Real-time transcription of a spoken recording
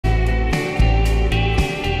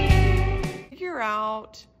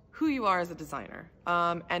who you are as a designer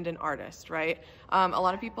and an artist, right? A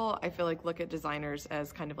lot of people, I feel like, look at designers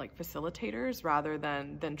as kind of like facilitators rather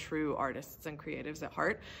than true artists and creatives at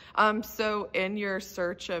heart. So in your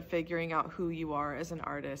search of figuring out who you are as an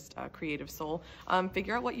artist, a creative soul,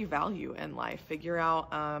 figure out what you value in life, figure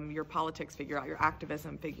out your politics, figure out your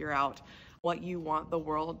activism, figure out what you want the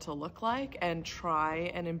world to look like, and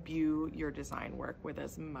try and imbue your design work with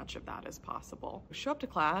as much of that as possible. Show up to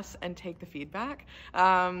class and take the feedback.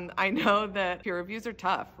 I know that peer reviews are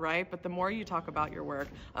tough, right? But the more you talk about your work,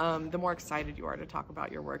 the more excited you are to talk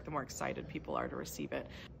about your work, the more excited people are to receive it.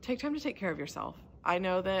 Take time to take care of yourself. I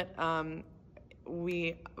know that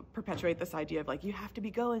we perpetuate this idea of like, you have to be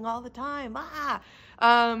going all the time,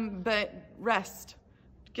 but rest,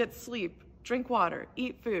 get sleep, drink water,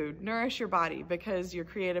 eat food, nourish your body, because your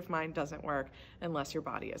creative mind doesn't work unless your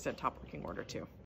body is in top working order too.